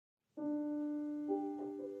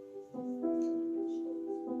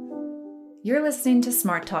You're listening to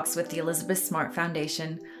Smart Talks with the Elizabeth Smart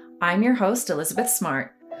Foundation. I'm your host, Elizabeth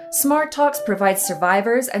Smart. Smart Talks provides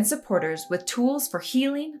survivors and supporters with tools for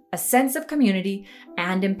healing, a sense of community,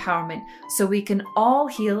 and empowerment so we can all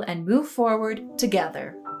heal and move forward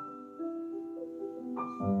together.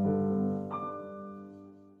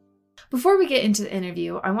 Before we get into the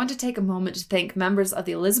interview, I want to take a moment to thank members of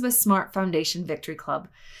the Elizabeth Smart Foundation Victory Club.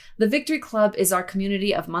 The Victory Club is our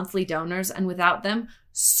community of monthly donors, and without them,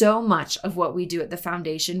 so much of what we do at the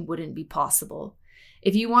foundation wouldn't be possible.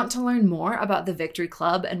 If you want to learn more about the Victory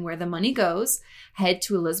Club and where the money goes, head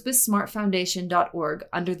to elizabethsmartfoundation.org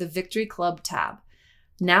under the Victory Club tab.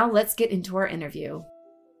 Now let's get into our interview.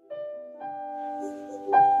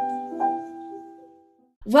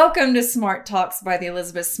 Welcome to Smart Talks by the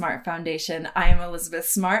Elizabeth Smart Foundation. I am Elizabeth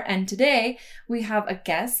Smart, and today we have a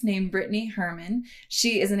guest named Brittney Herman.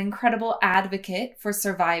 She is an incredible advocate for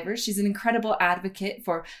survivors. She's an incredible advocate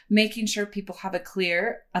for making sure people have a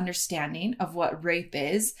clear understanding of what rape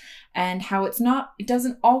is and how it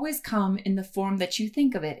doesn't always come in the form that you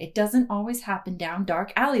think of it. It doesn't always happen down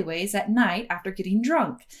dark alleyways at night after getting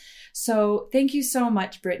drunk. So thank you so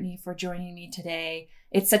much, Brittney, for joining me today.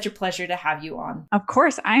 It's such a pleasure to have you on. Of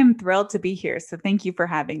course, I am thrilled to be here. So thank you for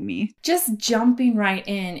having me. Just jumping right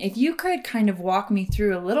in, if you could kind of walk me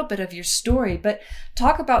through a little bit of your story, but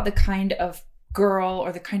talk about the kind of girl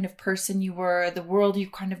or the kind of person you were, the world you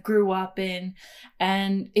kind of grew up in.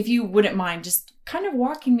 And if you wouldn't mind, just kind of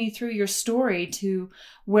walking me through your story to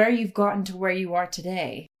where you've gotten to where you are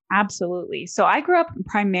today. Absolutely. So I grew up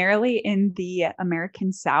primarily in the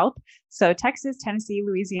American South. So Texas, Tennessee,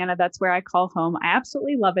 Louisiana, that's where I call home. I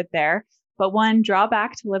absolutely love it there. But one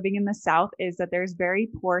drawback to living in the South is that there's very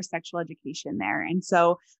poor sexual education there. And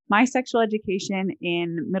so my sexual education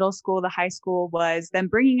in middle school to high school was them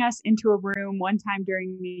bringing us into a room one time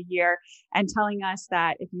during the year and telling us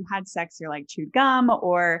that if you had sex, you're like chewed gum,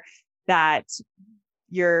 or that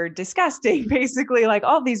you're disgusting, basically, like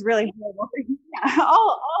all these really horrible things. Yeah,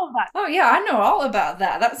 all of that. Oh yeah, I know all about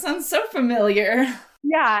that. That sounds so familiar.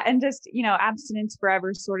 Yeah. And just, abstinence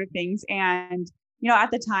forever sort of things. And,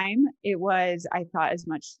 at the time I thought as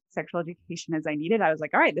much sexual education as I needed. I was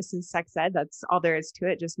like, all right, this is sex ed. That's all there is to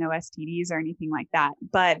it. Just no STDs or anything like that.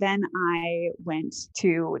 But then I went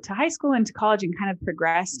to high school and to college and kind of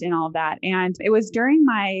progressed in all of that. And it was during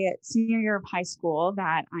my senior year of high school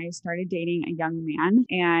that I started dating a young man,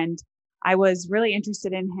 and I was really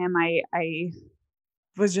interested in him. I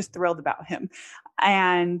was just thrilled about him.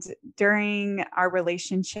 And during our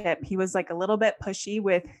relationship, he was like a little bit pushy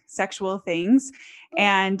with sexual things.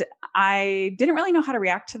 And I didn't really know how to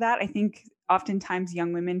react to that. I think oftentimes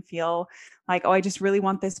young women feel like, oh, I just really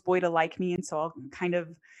want this boy to like me. And so I'll kind of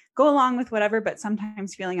go along with whatever, but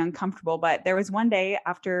sometimes feeling uncomfortable. But there was one day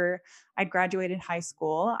after I'd graduated high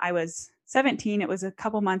school, I was 17. It was a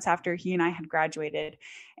couple months after he and I had graduated.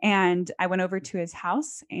 And I went over to his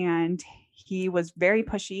house, and he was very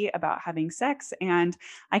pushy about having sex. And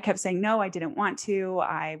I kept saying, no, I didn't want to.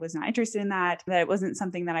 I was not interested in that it wasn't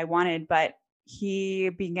something that I wanted. But he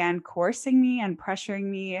began coercing me and pressuring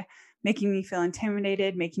me, making me feel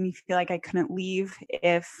intimidated, making me feel like I couldn't leave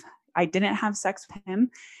if I didn't have sex with him.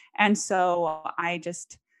 And so I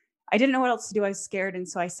didn't know what else to do. I was scared. And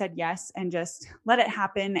so I said yes and just let it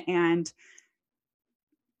happen, and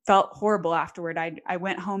felt horrible afterward. I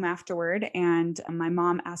went home afterward, and my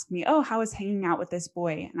mom asked me, oh, how was hanging out with this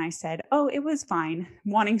boy? And I said, oh, it was fine,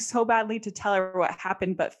 wanting so badly to tell her what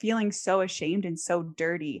happened, but feeling so ashamed and so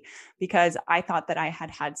dirty because I thought that I had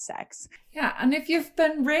had sex. Yeah. And if you've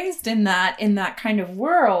been raised in that kind of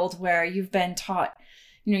world where you've been taught,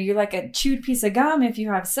 you're like a chewed piece of gum if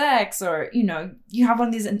you have sex, or, you have one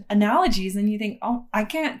of these analogies and you think, oh, I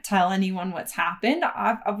can't tell anyone what's happened.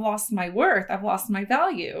 I've lost my worth. I've lost my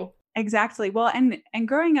value. Exactly. Well, and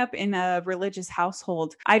growing up in a religious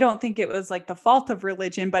household, I don't think it was like the fault of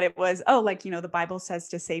religion, but it was, the Bible says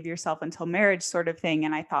to save yourself until marriage sort of thing.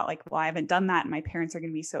 And I thought like, well, I haven't done that, and my parents are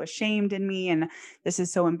going to be so ashamed in me, and this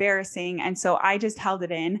is so embarrassing. And so I just held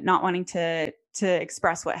it in, not wanting to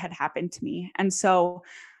express what had happened to me. And so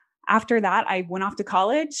after that, I went off to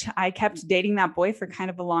college. I kept dating that boy for kind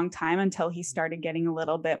of a long time until he started getting a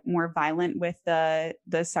little bit more violent with the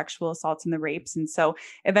sexual assaults and the rapes. And so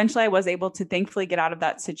eventually I was able to thankfully get out of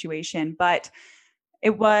that situation. But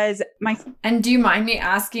it was And do you mind me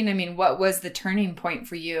asking, what was the turning point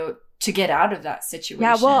for you to get out of that situation?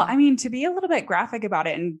 Yeah, well, to be a little bit graphic about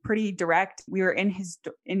it and pretty direct, we were in his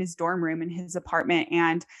dorm room in his apartment,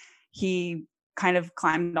 and he kind of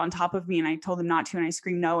climbed on top of me, and I told him not to, and I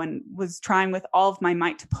screamed no, and was trying with all of my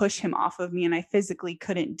might to push him off of me, and I physically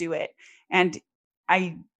couldn't do it. And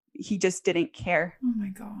I he just didn't care. Oh my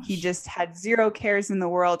gosh. He just had zero cares in the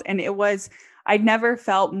world. And I'd never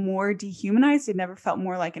felt more dehumanized. It never felt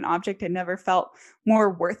more like an object. It never felt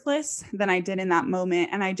more worthless than I did in that moment.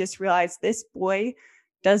 And I just realized this boy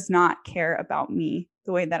does not care about me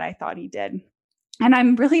the way that I thought he did. And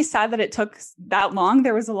I'm really sad that it took that long.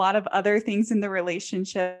 There was a lot of other things in the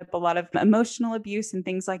relationship, a lot of emotional abuse and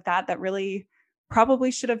things like that really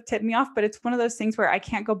probably should have tipped me off. But it's one of those things where I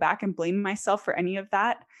can't go back and blame myself for any of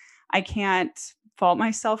that. I can't fault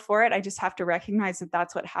myself for it. I just have to recognize that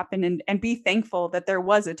that's what happened and be thankful that there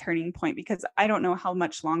was a turning point, because I don't know how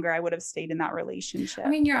much longer I would have stayed in that relationship. I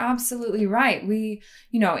mean, you're absolutely right. We,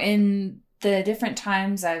 in the different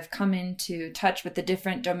times I've come into touch with the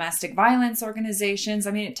different domestic violence organizations,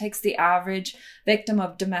 I mean, it takes the average victim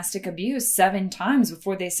of domestic abuse 7 times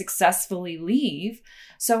before they successfully leave.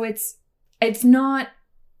 So it's not,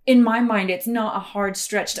 in my mind, it's not a hard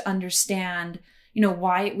stretch to understand,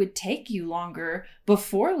 why it would take you longer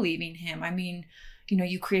before leaving him. I mean,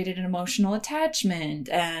 you created an emotional attachment,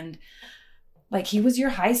 and like he was your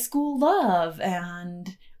high school love,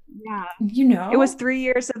 and yeah, it was 3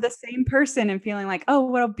 years of the same person and feeling like, oh,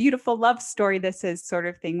 what a beautiful love story this is, sort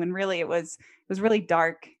of thing, when really it was really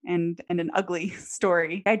dark and an ugly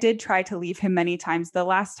story. I did try to leave him many times. The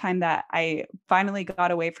last time that I finally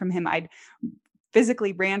got away from him, I'd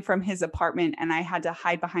physically ran from his apartment and I had to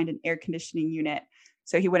hide behind an air conditioning unit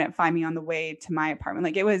so he wouldn't find me on the way to my apartment.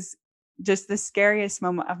 Like, it was just the scariest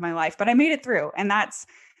moment of my life, but I made it through. And that's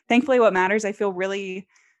thankfully what matters. I feel really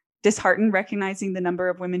disheartened recognizing the number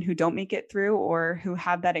of women who don't make it through or who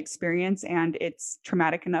have that experience, and it's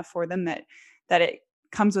traumatic enough for them that it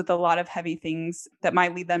comes with a lot of heavy things that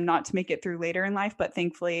might lead them not to make it through later in life. But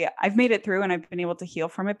thankfully I've made it through and I've been able to heal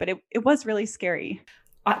from it, but it was really scary.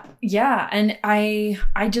 Yeah. And I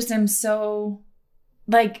just am so,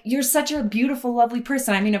 like, you're such a beautiful, lovely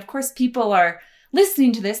person. I mean, of course, people are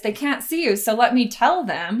listening to this, they can't see you. So let me tell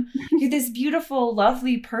them, you're this beautiful,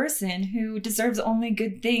 lovely person who deserves only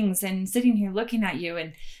good things. And sitting here looking at you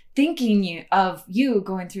and thinking of you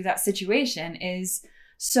going through that situation is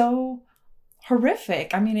so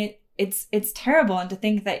horrific. I mean, it's terrible. And to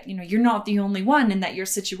think that, you're not the only one and that your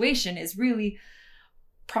situation is really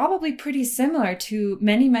probably pretty similar to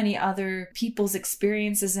many, many other people's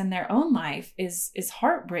experiences in their own life is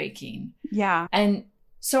heartbreaking. Yeah. And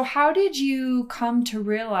so how did you come to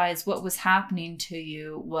realize what was happening to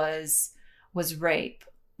you was rape?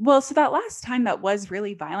 Well, so that last time that was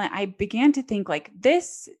really violent, I began to think like,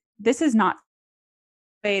 this is not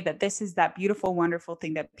way that this is that beautiful, wonderful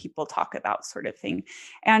thing that people talk about, sort of thing.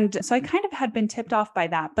 And so I kind of had been tipped off by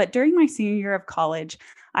that. But during my senior year of college,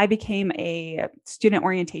 I became a student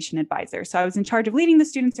orientation advisor. So I was in charge of leading the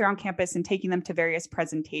students around campus and taking them to various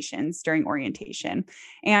presentations during orientation.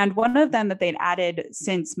 And one of them that they'd added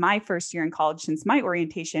since my first year in college, since my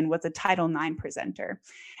orientation, was a Title IX presenter.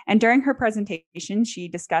 And during her presentation, she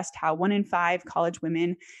discussed how 1 in 5 college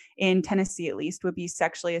women in Tennessee, at least, would be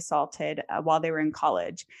sexually assaulted while they were in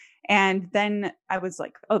college. And then I was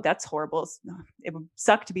like, oh, that's horrible. It would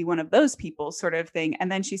suck to be one of those people, sort of thing.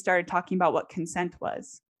 And then she started talking about what consent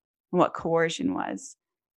was and what coercion was.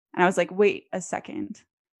 And I was like, wait a second.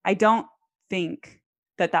 I don't think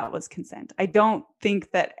that was consent. I don't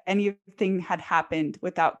think that anything had happened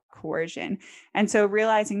without coercion. And so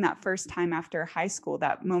realizing that first time after high school,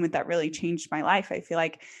 that moment that really changed my life, I feel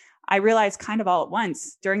like I realized kind of all at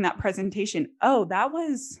once during that presentation, oh, that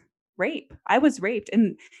was rape. I was raped.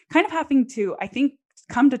 And kind of having to, I think,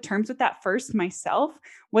 come to terms with that first myself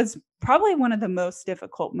was probably one of the most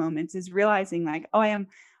difficult moments, is realizing like, oh, I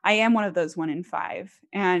am one of those 1 in 5.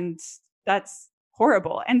 And that's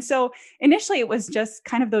horrible. And so initially it was just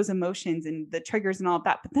kind of those emotions and the triggers and all of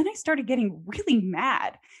that. But then I started getting really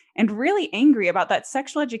mad and really angry about that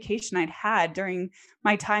sexual education I'd had during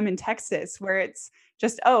my time in Texas, where it's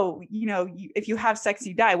just, oh, if you have sex,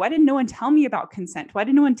 you die. Why didn't no one tell me about consent? Why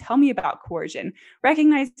didn't no one tell me about coercion?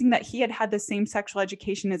 Recognizing that he had had the same sexual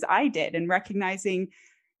education as I did, and recognizing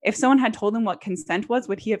if someone had told him what consent was,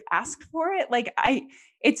 would he have asked for it? Like,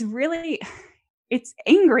 it's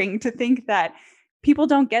angering to think that people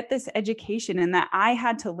don't get this education, and that I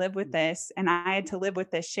had to live with this, and I had to live with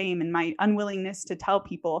this shame and my unwillingness to tell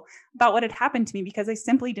people about what had happened to me because I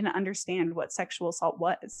simply didn't understand what sexual assault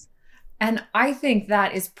was. And I think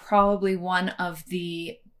that is probably one of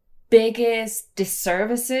the biggest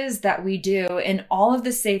disservices that we do in all of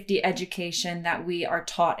the safety education that we are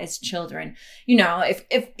taught as children. You know,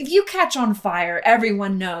 if you catch on fire,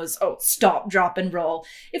 everyone knows, oh, stop, drop, and roll.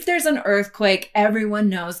 If there's an earthquake, everyone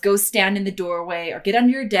knows, go stand in the doorway or get under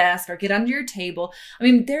your desk or get under your table. I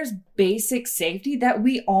mean, there's basic safety that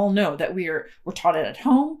we all know, that we're taught it at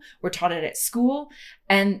home, we're taught it at school.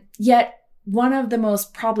 And yet one of the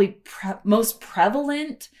most most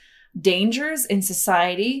prevalent dangers in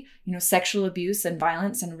society, you know, sexual abuse and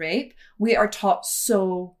violence and rape, we are taught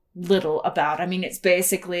so little about. I mean, it's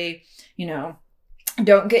basically, you know,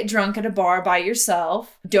 don't get drunk at a bar by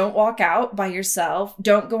yourself. Don't walk out by yourself.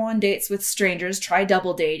 Don't go on dates with strangers. Try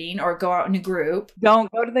double dating or go out in a group. Don't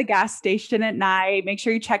go to the gas station at night. Make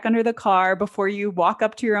sure you check under the car before you walk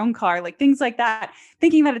up to your own car, like things like that,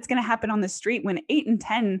 thinking that it's going to happen on the street when 8 in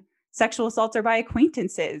 10 sexual assaults are by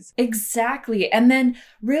acquaintances. Exactly. And then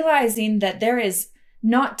realizing that there is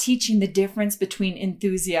not teaching the difference between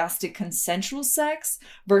enthusiastic consensual sex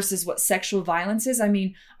versus what sexual violence is. I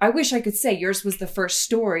mean, I wish I could say yours was the first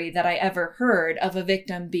story that I ever heard of a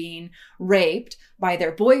victim being raped by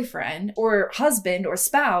their boyfriend or husband or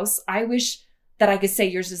spouse. I wish that I could say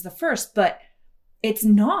yours is the first, but it's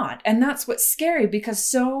not. And that's what's scary, because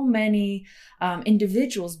so many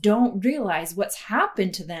individuals don't realize what's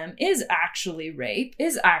happened to them is actually rape,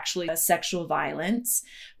 is actually a sexual violence,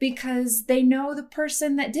 because they know the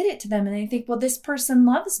person that did it to them and they think, well, this person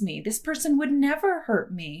loves me. This person would never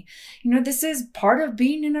hurt me. You know, this is part of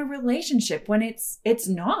being in a relationship when it's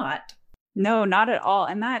not. No, not at all.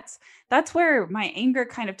 And that's where my anger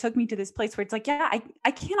kind of took me to this place where it's like, yeah,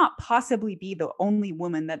 I cannot possibly be the only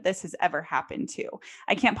woman that this has ever happened to.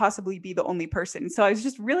 I can't possibly be the only person. So I was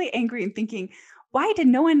just really angry and thinking, why did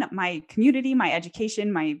no one, my community, my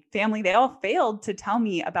education, my family, they all failed to tell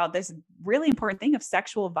me about this really important thing of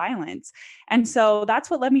sexual violence? And so that's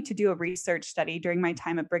what led me to do a research study during my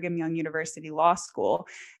time at Brigham Young University Law School,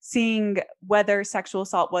 seeing whether sexual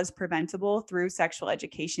assault was preventable through sexual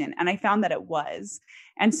education. And I found that it was.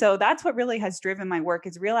 And so that's what really has driven my work,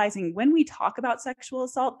 is realizing when we talk about sexual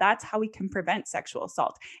assault, that's how we can prevent sexual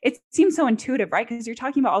assault. It seems so intuitive, right? Because you're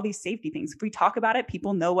talking about all these safety things. If we talk about it,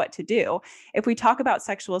 people know what to do. If we talk about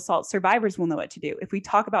sexual assault, survivors will know what to do. If we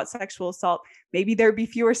talk about sexual assault, maybe there'll be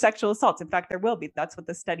fewer sexual assaults. In fact, there will be. That's what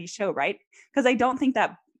the studies show, right? Because I don't think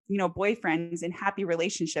that, you know, boyfriends in happy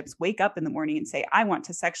relationships wake up in the morning and say, I want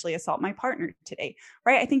to sexually assault my partner today,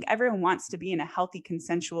 right? I think everyone wants to be in a healthy,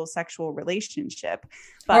 consensual sexual relationship.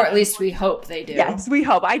 But, or at least we hope they do. Yes, we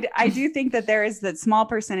hope. I do think that there is that small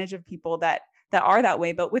percentage of people that are that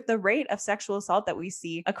way. But with the rate of sexual assault that we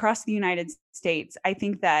see across the United States, I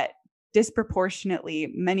think that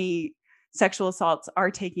disproportionately many sexual assaults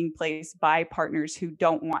are taking place by partners who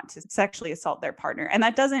don't want to sexually assault their partner. And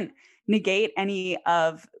that doesn't negate any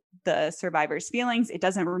of the survivor's feelings. It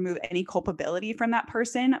doesn't remove any culpability from that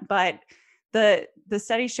person, but the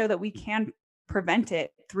studies show that we can prevent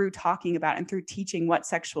it through talking about it and through teaching what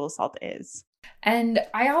sexual assault is. And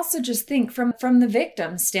I also just think from the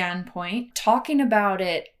victim standpoint, talking about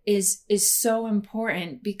it is so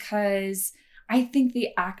important, because I think the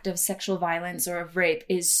act of sexual violence or of rape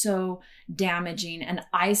is so damaging and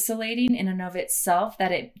isolating in and of itself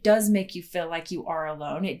that it does make you feel like you are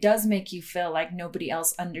alone. It does make you feel like nobody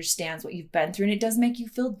else understands what you've been through, and it does make you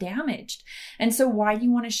feel damaged. And so why do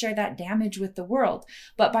you want to share that damage with the world?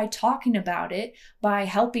 But by talking about it, by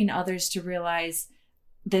helping others to realize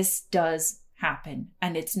this does happen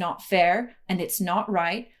and it's not fair and it's not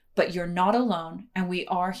right, but you're not alone and we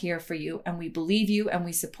are here for you and we believe you and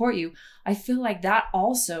we support you. I feel like that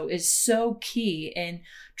also is so key in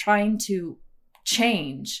trying to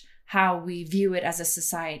change how we view it as a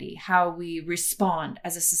society, how we respond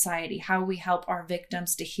as a society, how we help our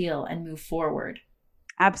victims to heal and move forward.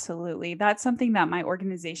 Absolutely. That's something that my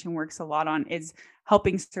organization works a lot on, is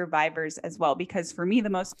helping survivors as well. Because for me,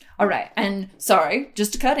 All right. And sorry,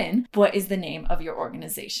 just to cut in, what is the name of your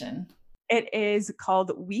organization? It is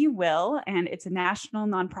called We Will, and it's a national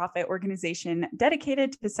nonprofit organization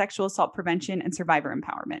dedicated to sexual assault prevention and survivor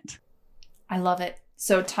empowerment. I love it.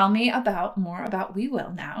 So tell me more about We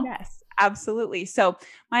Will now. Yes, absolutely. So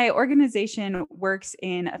my organization works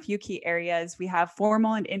in a few key areas. We have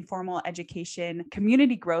formal and informal education,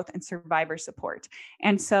 community growth, and survivor support.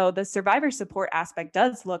 And so the survivor support aspect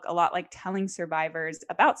does look a lot like telling survivors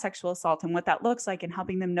about sexual assault and what that looks like, and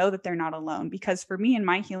helping them know that they're not alone. Because for me in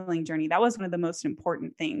my healing journey, that was one of the most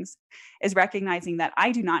important things, is recognizing that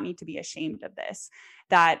I do not need to be ashamed of this,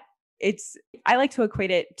 that I like to equate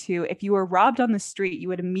it to, if you were robbed on the street, you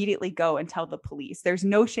would immediately go and tell the police. There's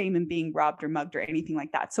no shame in being robbed or mugged or anything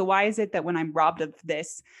like that. So why is it that when I'm robbed of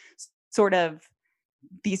this sort of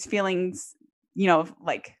these feelings, you know,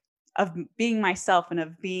 like of being myself and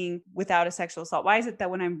of being without a sexual assault? Why is it that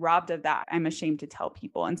when I'm robbed of that, I'm ashamed to tell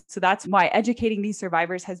people? And so that's why educating these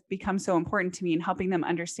survivors has become so important to me and helping them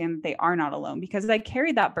understand that they are not alone, because I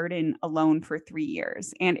carried that burden alone for 3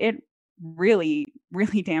 years and it really,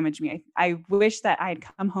 really damaged me. I wish that I had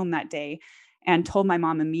come home that day and told my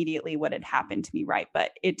mom immediately what had happened to me. Right.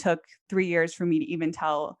 But it took 3 years for me to even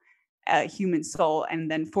tell a human soul. And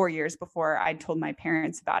then 4 years before I told my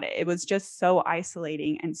parents about it. It was just so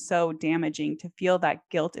isolating and so damaging to feel that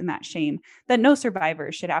guilt and that shame that no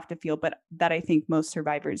survivor should have to feel, but that I think most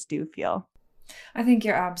survivors do feel. I think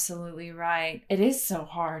you're absolutely right. It is so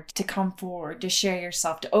hard to come forward, to share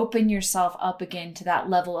yourself, to open yourself up again to that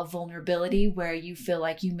level of vulnerability where you feel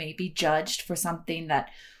like you may be judged for something that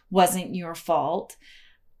wasn't your fault.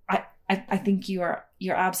 I think you're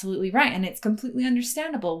absolutely right. And it's completely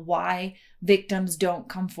understandable why victims don't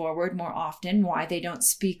come forward more often, why they don't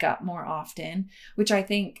speak up more often, which I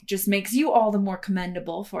think just makes you all the more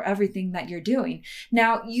commendable for everything that you're doing.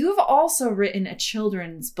 Now, you've also written a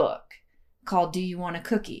children's book called Do You Want a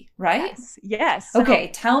Cookie, right? Yes. Okay,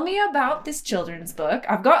 tell me about this children's book.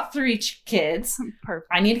 I've got 3 kids.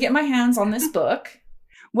 Perfect. I need to get my hands on this book.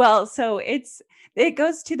 Well, so it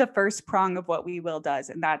goes to the first prong of what We Will does,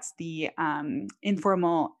 and that's the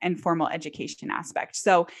informal and formal education aspect.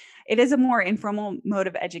 So it is a more informal mode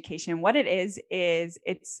of education. What it is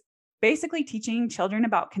it's basically teaching children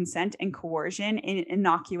about consent and coercion in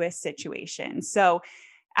innocuous situations. So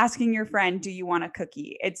asking your friend, do you want a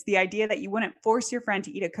cookie? It's the idea that you wouldn't force your friend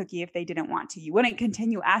to eat a cookie if they didn't want to. You wouldn't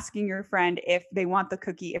continue asking your friend if they want the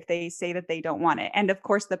cookie if they say that they don't want it. And of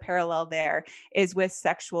course, the parallel there is with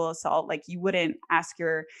sexual assault. Like you wouldn't ask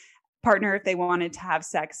your partner if they wanted to have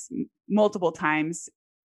sex multiple times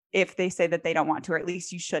if they say that they don't want to, or at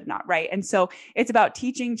least you should not, right? And so it's about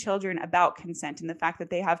teaching children about consent and the fact that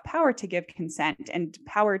they have power to give consent and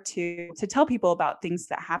power to tell people about things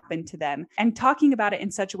that happen to them, and talking about it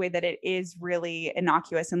in such a way that it is really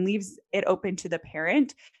innocuous and leaves it open to the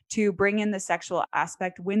parent to bring in the sexual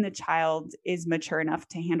aspect when the child is mature enough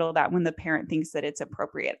to handle that, when the parent thinks that it's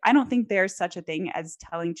appropriate. I don't think there's such a thing as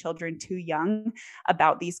telling children too young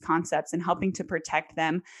about these concepts and helping to protect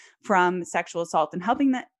them from sexual assault and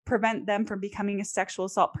helping that prevent them from becoming a sexual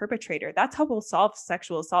assault perpetrator. That's how we'll solve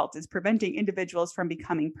sexual assault, is preventing individuals from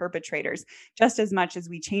becoming perpetrators, just as much as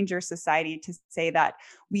we change our society to say that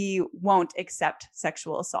we won't accept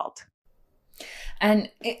sexual assault. And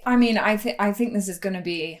I think this is going to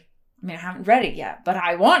be, I haven't read it yet, but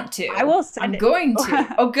I want to. I will send it. I'm going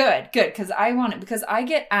to. Oh, good. Because I want it, because I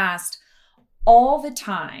get asked all the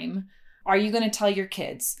time, are you going to tell your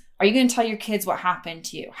kids? Are you going to tell your kids what happened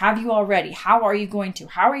to you? Have you already? How are you going to?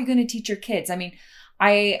 How are you going to teach your kids?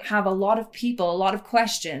 I have a lot of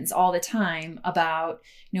questions all the time about,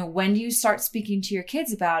 when do you start speaking to your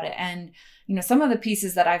kids about it? And, some of the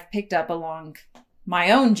pieces that I've picked up along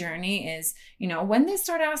my own journey is, when they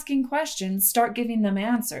start asking questions, start giving them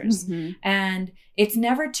answers. Mm-hmm. And it's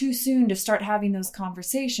never too soon to start having those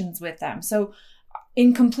conversations with them. So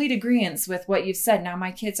in complete agreement with what you've said. Now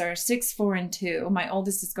my kids are 6, 4, and 2. My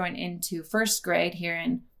oldest is going into 1st grade here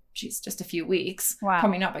in, just a few weeks. Wow.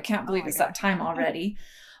 Coming up. I can't believe it's that time already.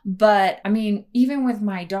 But even with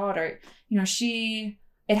my daughter,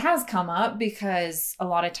 it has come up because a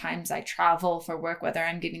lot of times I travel for work, whether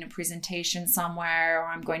I'm giving a presentation somewhere or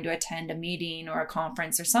I'm going to attend a meeting or a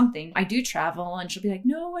conference or something. I do travel, and she'll be like,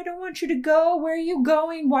 no, I don't want you to go. Where are you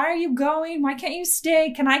going? Why are you going? Why can't you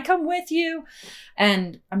stay? Can I come with you?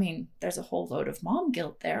 And there's a whole load of mom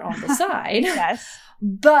guilt there on the side. Yes.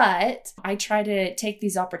 But I try to take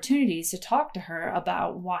these opportunities to talk to her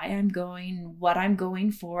about why I'm going, what I'm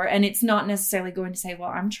going for. And it's not necessarily going to say, well,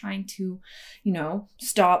 I'm trying to,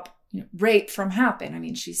 stop rape from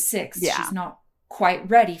happening. She's 6. Yeah. She's not quite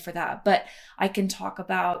ready for that. But I can talk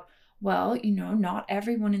about, well, not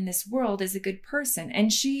everyone in this world is a good person.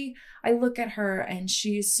 And I look at her and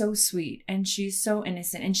she is so sweet and she's so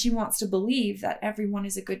innocent and she wants to believe that everyone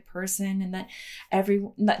is a good person and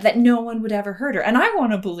that no one would ever hurt her. And I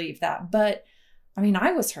want to believe that. But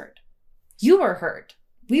I was hurt. You were hurt.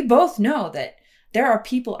 We both know that there are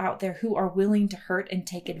people out there who are willing to hurt and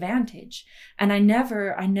take advantage. And I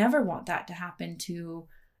never want that to happen to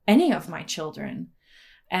any of my children.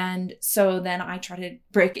 And so then I try to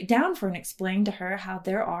break it down for her and explain to her how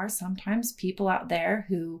there are sometimes people out there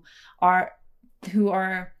who are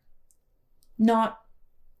not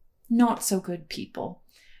so good people,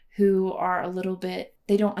 who are a little bit,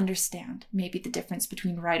 they don't understand maybe the difference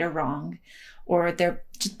between right or wrong, or they're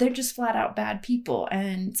just flat out bad people.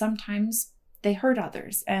 And sometimes they hurt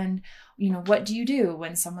others. And, what do you do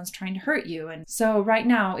when someone's trying to hurt you? And so right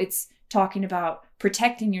now it's talking about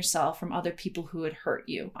protecting yourself from other people who would hurt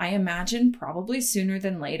you. I imagine probably sooner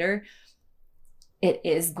than later, it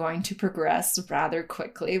is going to progress rather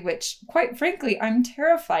quickly, which quite frankly, I'm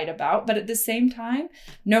terrified about. But at the same time,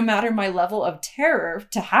 no matter my level of terror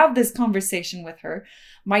to have this conversation with her,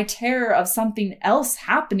 my terror of something else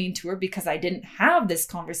happening to her because I didn't have this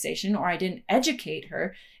conversation or I didn't educate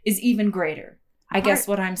her is even greater. I guess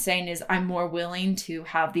what I'm saying is I'm more willing to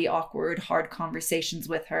have the awkward, hard conversations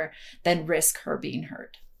with her than risk her being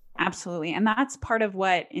hurt. Absolutely. And that's part of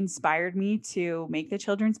what inspired me to make the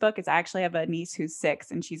children's book is I actually have a niece who's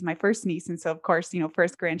 6 and she's my first niece. And so of course,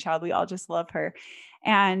 first grandchild, we all just love her.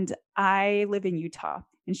 And I live in Utah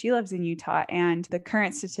and she lives in Utah. And the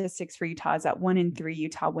current statistics for Utah is that 1 in 3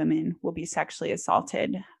 Utah women will be sexually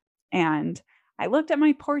assaulted. And I looked at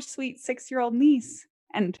my poor, sweet 6-year-old niece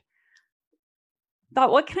and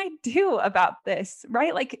thought, what can I do about this?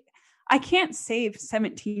 Right? Like, I can't save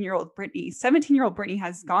 17-year-old Brittney. 17-year-old Brittney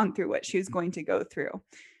has gone through what she was going to go through,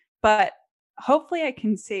 but hopefully I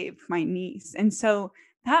can save my niece. And so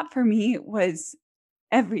that for me was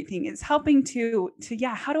everything, is helping to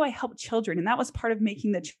how do I help children? And that was part of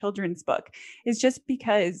making the children's book, is just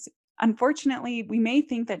because unfortunately we may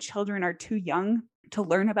think that children are too young to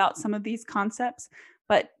learn about some of these concepts,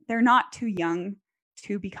 but they're not too young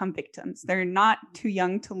to become victims. They're not too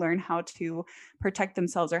young to learn how to protect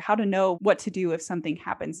themselves or how to know what to do if something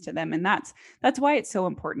happens to them. And that's why it's so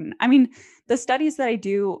important. I mean, the studies that I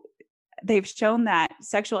do, they've shown that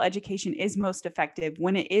sexual education is most effective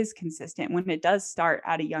when it is consistent, when it does start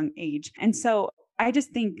at a young age. And so I just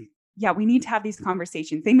think, we need to have these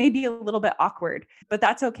conversations. They may be a little bit awkward, but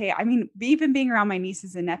that's okay. I mean, even being around my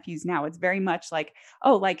nieces and nephews now, it's very much like,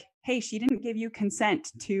 hey, she didn't give you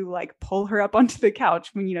consent to pull her up onto the couch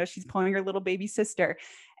when, she's pulling her little baby sister.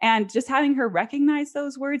 And just having her recognize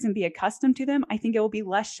those words and be accustomed to them, I think it will be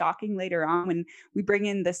less shocking later on when we bring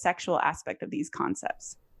in the sexual aspect of these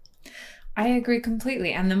concepts. I agree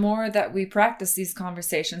completely. And the more that we practice these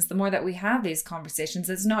conversations, the more that we have these conversations,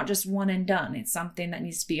 it's not just one and done. It's something that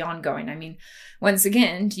needs to be ongoing. I mean, once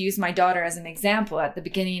again, to use my daughter as an example, at the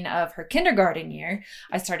beginning of her kindergarten year,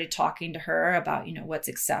 I started talking to her about, what's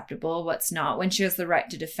acceptable, what's not, when she has the right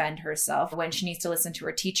to defend herself, when she needs to listen to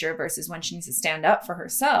her teacher versus when she needs to stand up for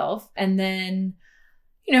herself. And then,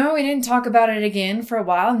 we didn't talk about it again for a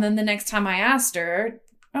while. And then the next time I asked her,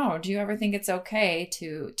 oh, do you ever think it's okay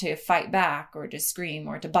to fight back or to scream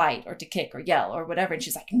or to bite or to kick or yell or whatever? And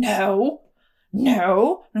she's like, no. And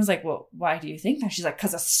I was like, well, why do you think that? She's like,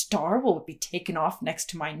 because a star will be taken off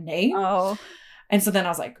next to my name. Oh. And so then I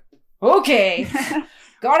was like, okay,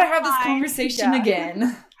 gotta have this conversation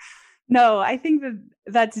again. No, I think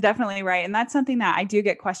that's definitely right. And that's something that I do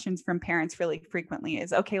get questions from parents really frequently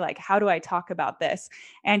is, okay, how do I talk about this?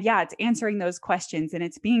 And it's answering those questions and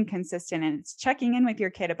it's being consistent and it's checking in with your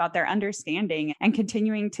kid about their understanding and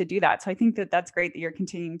continuing to do that. So I think that that's great that you're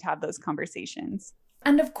continuing to have those conversations.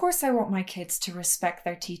 And of course, I want my kids to respect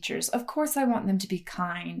their teachers. Of course, I want them to be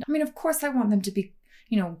kind. I mean, of course, I want them to be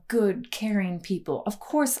good, caring people. Of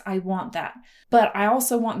course, I want that. But I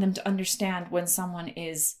also want them to understand when someone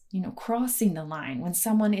is, crossing the line, when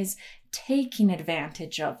someone is taking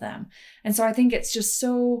advantage of them. And so I think it's just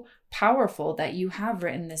so powerful that you have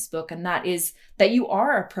written this book and that you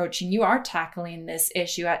are tackling this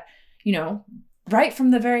issue at, right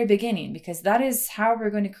from the very beginning, because that is how we're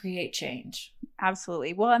going to create change.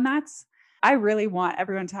 Absolutely. Well, and I really want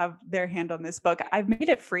everyone to have their hand on this book. I've made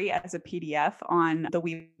it free as a PDF on the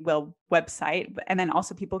We Will website, and then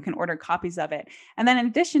also people can order copies of it. And then in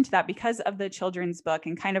addition to that, because of the children's book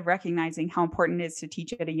and kind of recognizing how important it is to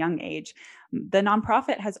teach at a young age, the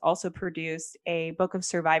nonprofit has also produced a book of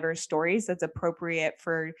survivor stories that's appropriate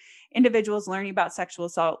for individuals learning about sexual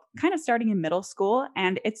assault, kind of starting in middle school.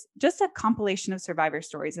 And it's just a compilation of survivor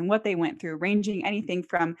stories and what they went through, ranging anything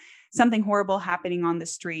from something horrible happening on the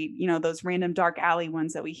street, those random dark alley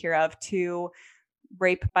ones that we hear of, to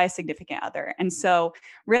rape by a significant other. And so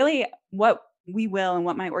really what We Will and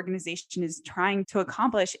what my organization is trying to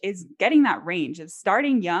accomplish is getting that range of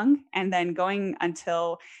starting young and then going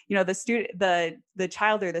until, the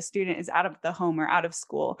child or the student is out of the home or out of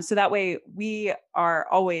school. So that way we are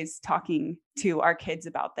always talking to our kids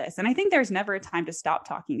about this. And I think there's never a time to stop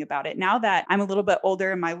talking about it. Now that I'm a little bit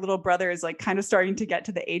older and my little brother is kind of starting to get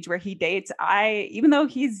to the age where he dates, even though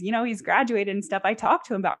he's graduated and stuff, I talk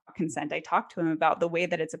to him about consent. I talk to him about the way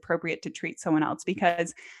that it's appropriate to treat someone else,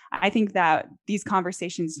 because I think that these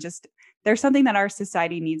conversations they're something that our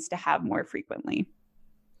society needs to have more frequently.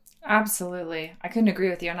 Absolutely. I couldn't agree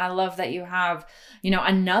with you. And I love that you have,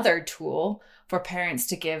 another tool for parents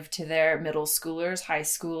to give to their middle schoolers, high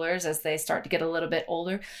schoolers as they start to get a little bit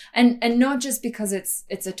older. And not just because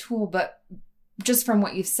it's a tool, but just from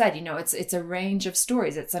what you've said, it's a range of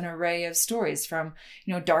stories. It's an array of stories from,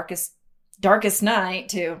 darkest night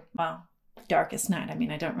to, well, darkest night. I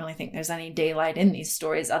mean, I don't really think there's any daylight in these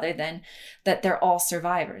stories other than that they're all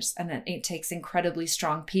survivors, and that it takes incredibly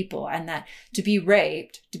strong people, and that to be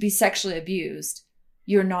raped, to be sexually abused,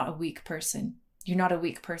 you're not a weak person. You're not a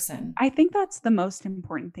weak person. I think that's the most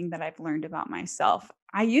important thing that I've learned about myself.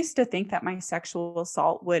 I used to think that my sexual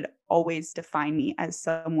assault would always define me as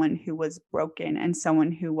someone who was broken and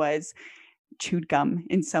someone who was chewed gum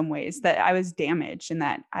in some ways, that I was damaged and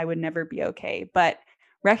that I would never be okay. But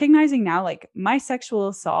recognizing now, like, my sexual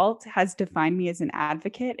assault has defined me as an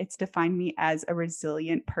advocate. It's defined me as a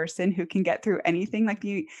resilient person who can get through anything.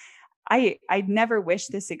 I'd never wish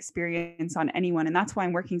this experience on anyone. And that's why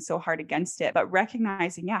I'm working so hard against it. But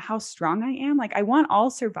recognizing, how strong I am. Like, I want all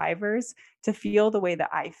survivors to feel the way that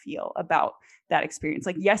I feel about that experience.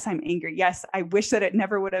 Like, yes, I'm angry. Yes, I wish that it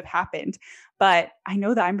never would have happened. But I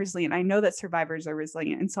know that I'm resilient. I know that survivors are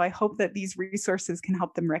resilient. And so I hope that these resources can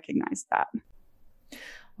help them recognize that.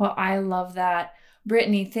 Well, I love that.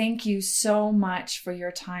 Brittney, thank you so much for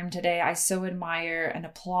your time today. I so admire and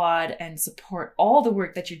applaud and support all the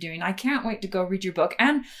work that you're doing. I can't wait to go read your book.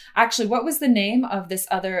 And actually, what was the name of this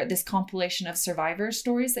compilation of survivor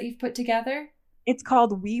stories that you've put together? It's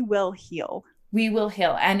called We Will Heal. We Will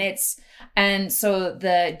Heal. And so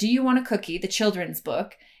the Do You Want a Cookie, the children's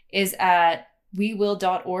book, is at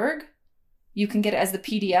wewill.org. You can get it as the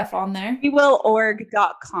PDF on there.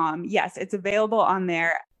 WeWillOrg.com. Yes, it's available on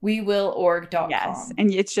there. WeWillOrg.com. Yes,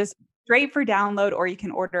 and it's just straight for download, or you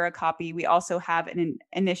can order a copy. We also have an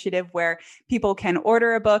initiative where people can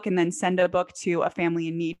order a book and then send a book to a family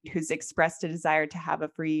in need who's expressed a desire to have a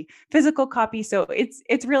free physical copy. So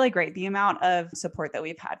it's really great, the amount of support that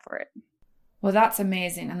we've had for it. Well, that's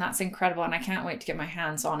amazing, and that's incredible, and I can't wait to get my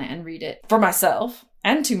hands on it and read it for myself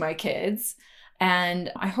and to my kids.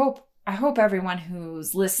 And I hope everyone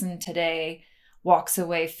who's listened today walks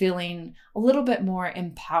away feeling a little bit more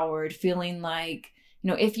empowered, feeling like,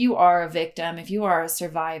 if you are a victim, if you are a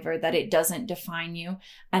survivor, that it doesn't define you,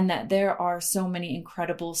 and that there are so many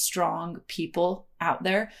incredible, strong people out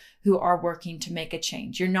there who are working to make a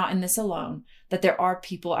change. You're not in this alone, that there are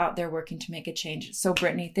people out there working to make a change. So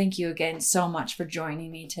Brittney, thank you again so much for joining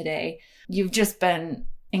me today. You've just been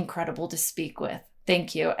incredible to speak with.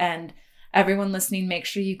 Thank you. And everyone listening, make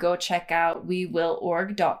sure you go check out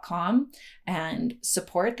WeWillOrg.com and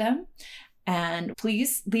support them. And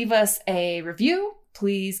please leave us a review.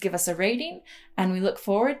 Please give us a rating. And we look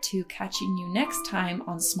forward to catching you next time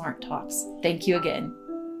on Smart Talks. Thank you again.